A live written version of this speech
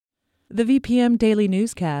The VPM Daily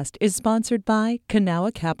Newscast is sponsored by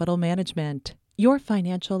Kanawha Capital Management. Your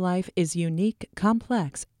financial life is unique,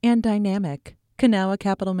 complex, and dynamic. Kanawha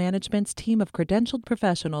Capital Management's team of credentialed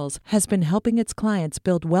professionals has been helping its clients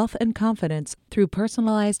build wealth and confidence through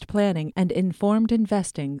personalized planning and informed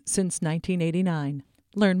investing since 1989.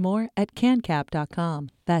 Learn more at cancap.com.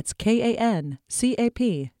 That's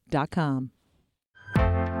KANCAP.com.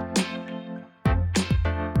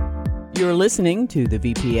 You're listening to the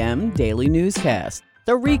VPM Daily Newscast,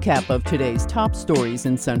 the recap of today's top stories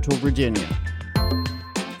in Central Virginia.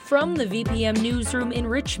 From the VPM Newsroom in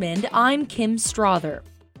Richmond, I'm Kim Strother.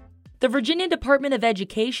 The Virginia Department of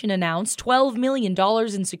Education announced $12 million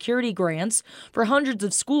in security grants for hundreds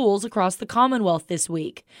of schools across the Commonwealth this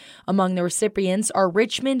week. Among the recipients are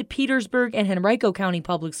Richmond, Petersburg, and Henrico County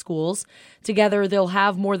Public Schools. Together, they'll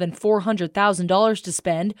have more than $400,000 to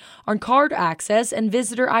spend on card access and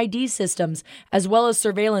visitor ID systems, as well as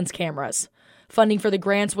surveillance cameras. Funding for the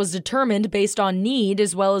grants was determined based on need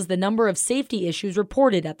as well as the number of safety issues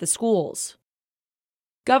reported at the schools.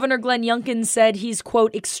 Governor Glenn Youngkin said he's,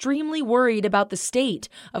 quote, extremely worried about the state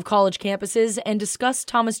of college campuses and discussed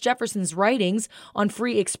Thomas Jefferson's writings on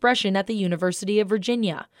free expression at the University of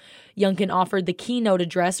Virginia. Youngkin offered the keynote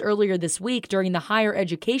address earlier this week during the Higher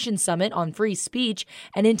Education Summit on Free Speech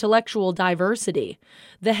and Intellectual Diversity.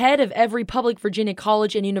 The head of every public Virginia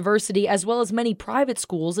college and university, as well as many private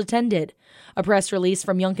schools, attended. A press release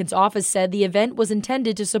from Youngkin's office said the event was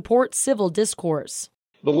intended to support civil discourse.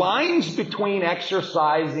 The lines between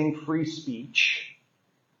exercising free speech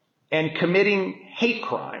and committing hate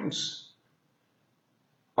crimes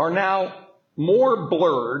are now more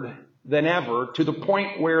blurred than ever, to the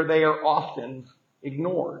point where they are often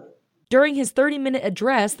ignored. During his 30-minute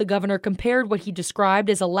address, the governor compared what he described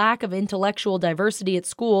as a lack of intellectual diversity at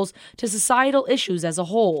schools to societal issues as a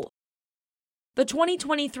whole. The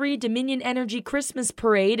 2023 Dominion Energy Christmas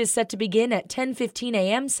Parade is set to begin at 10:15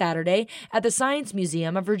 a.m. Saturday at the Science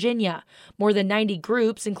Museum of Virginia. More than 90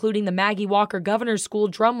 groups, including the Maggie Walker Governor's School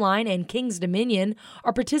Drumline and King's Dominion,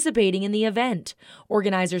 are participating in the event.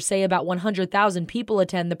 Organizers say about 100,000 people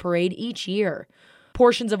attend the parade each year.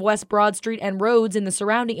 Portions of West Broad Street and roads in the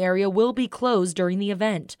surrounding area will be closed during the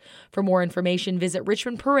event. For more information, visit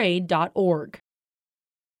richmondparade.org.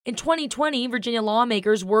 In 2020, Virginia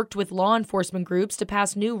lawmakers worked with law enforcement groups to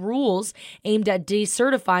pass new rules aimed at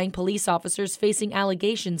decertifying police officers facing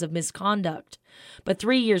allegations of misconduct. But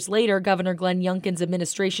 3 years later, Governor Glenn Youngkin's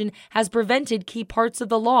administration has prevented key parts of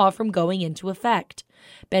the law from going into effect.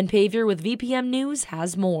 Ben Pavier with VPM News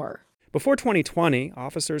has more. Before 2020,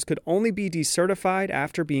 officers could only be decertified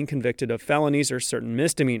after being convicted of felonies or certain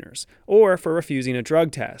misdemeanors, or for refusing a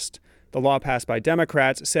drug test. The law passed by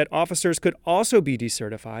Democrats said officers could also be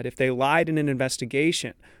decertified if they lied in an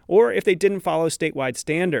investigation or if they didn't follow statewide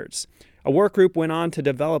standards. A work group went on to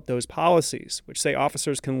develop those policies, which say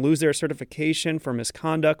officers can lose their certification for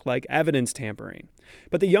misconduct like evidence tampering.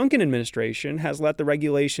 But the Youngkin administration has let the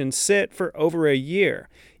regulations sit for over a year,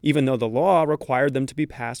 even though the law required them to be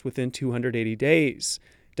passed within 280 days.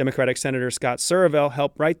 Democratic Senator Scott Surville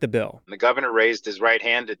helped write the bill. The governor raised his right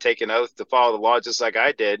hand to take an oath to follow the law just like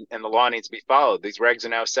I did, and the law needs to be followed. These regs are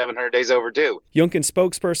now 700 days overdue. Youngkin's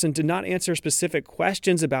spokesperson did not answer specific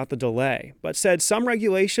questions about the delay, but said some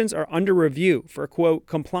regulations are under review for, quote,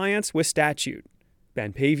 compliance with statute.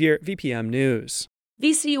 Ben Pavier, VPM News.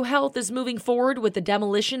 VCU Health is moving forward with the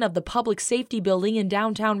demolition of the public safety building in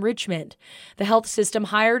downtown Richmond. The health system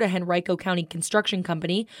hired a Henrico County construction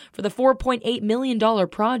company for the $4.8 million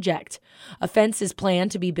project. A fence is planned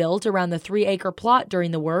to be built around the 3-acre plot during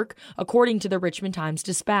the work, according to the Richmond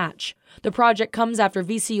Times-Dispatch. The project comes after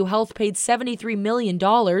VCU Health paid $73 million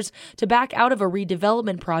to back out of a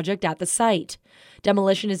redevelopment project at the site.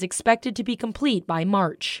 Demolition is expected to be complete by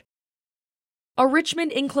March. A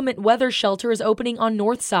Richmond inclement weather shelter is opening on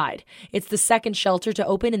North Side. It's the second shelter to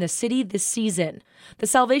open in the city this season. The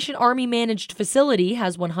Salvation Army managed facility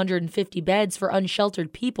has 150 beds for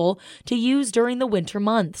unsheltered people to use during the winter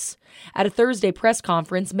months. At a Thursday press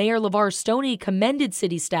conference, Mayor LeVar Stoney commended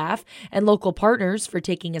city staff and local partners for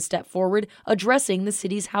taking a step forward addressing the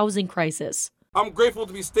city's housing crisis. I'm grateful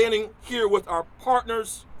to be standing here with our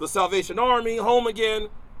partners, the Salvation Army, Home Again,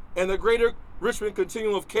 and the Greater Richmond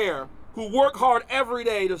Continuum of Care, who work hard every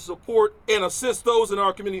day to support and assist those in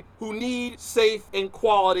our community who need safe and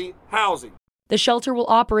quality housing. The shelter will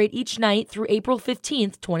operate each night through April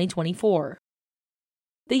 15th, 2024.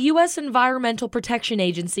 The U.S. Environmental Protection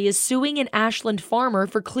Agency is suing an Ashland farmer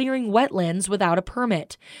for clearing wetlands without a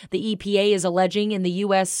permit. The EPA is alleging in the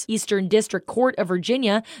U.S. Eastern District Court of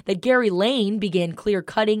Virginia that Gary Lane began clear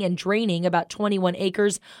cutting and draining about 21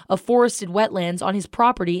 acres of forested wetlands on his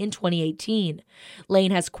property in 2018.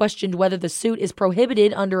 Lane has questioned whether the suit is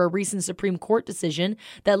prohibited under a recent Supreme Court decision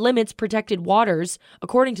that limits protected waters,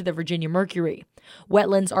 according to the Virginia Mercury.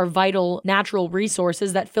 Wetlands are vital natural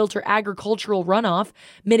resources that filter agricultural runoff,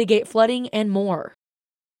 mitigate flooding, and more.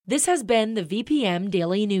 This has been the VPM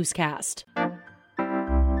Daily Newscast.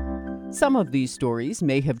 Some of these stories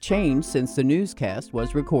may have changed since the newscast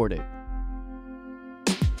was recorded.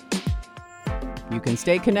 You can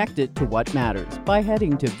stay connected to what matters by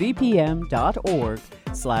heading to vpm.org/news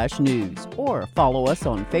or follow us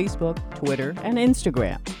on Facebook, Twitter, and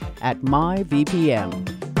Instagram at MyVPM.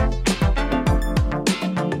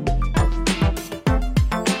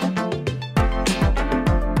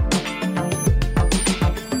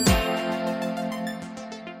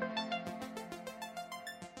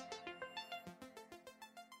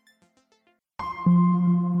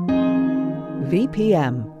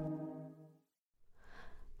 VPM.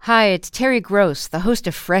 Hi, it's Terry Gross, the host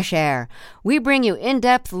of Fresh Air. We bring you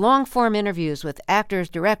in-depth, long-form interviews with actors,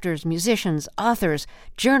 directors, musicians, authors,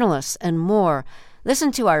 journalists, and more.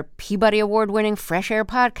 Listen to our Peabody Award-winning Fresh Air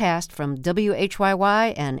podcast from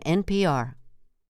WHYY and NPR.